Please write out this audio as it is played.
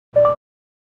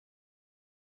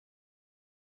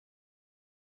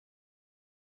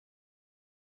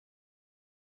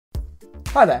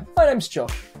Hi there, my name's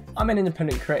Josh. I'm an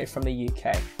independent creative from the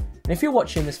UK. And if you're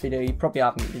watching this video, you probably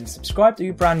haven't been subscribed or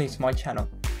you're brand new to my channel.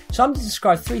 So I'm going to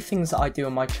describe 3 things that I do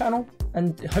on my channel,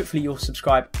 and hopefully you'll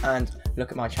subscribe and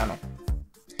look at my channel.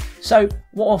 So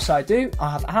what else I do,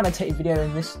 I have an annotated video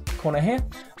in this corner here.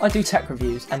 I do tech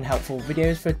reviews and helpful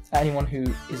videos for anyone who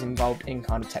is involved in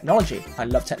kind of technology. I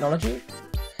love technology.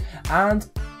 And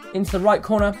into the right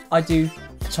corner, I do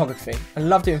photography. I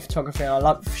love doing photography and I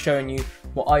love showing you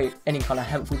any kind of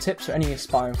helpful tips for any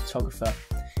aspiring photographer.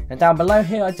 And down below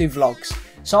here, I do vlogs.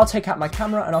 So I'll take out my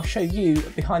camera and I'll show you a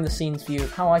behind the scenes view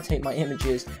of how I take my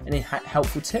images and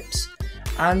helpful tips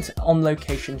and on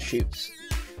location shoots.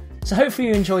 So hopefully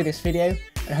you enjoy this video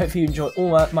and hopefully you enjoy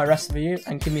all my rest of the videos,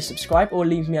 and give me a subscribe or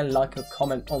leave me a like or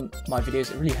comment on my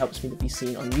videos. It really helps me to be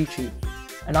seen on YouTube.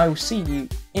 And I will see you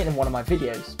in one of my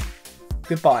videos.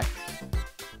 Goodbye.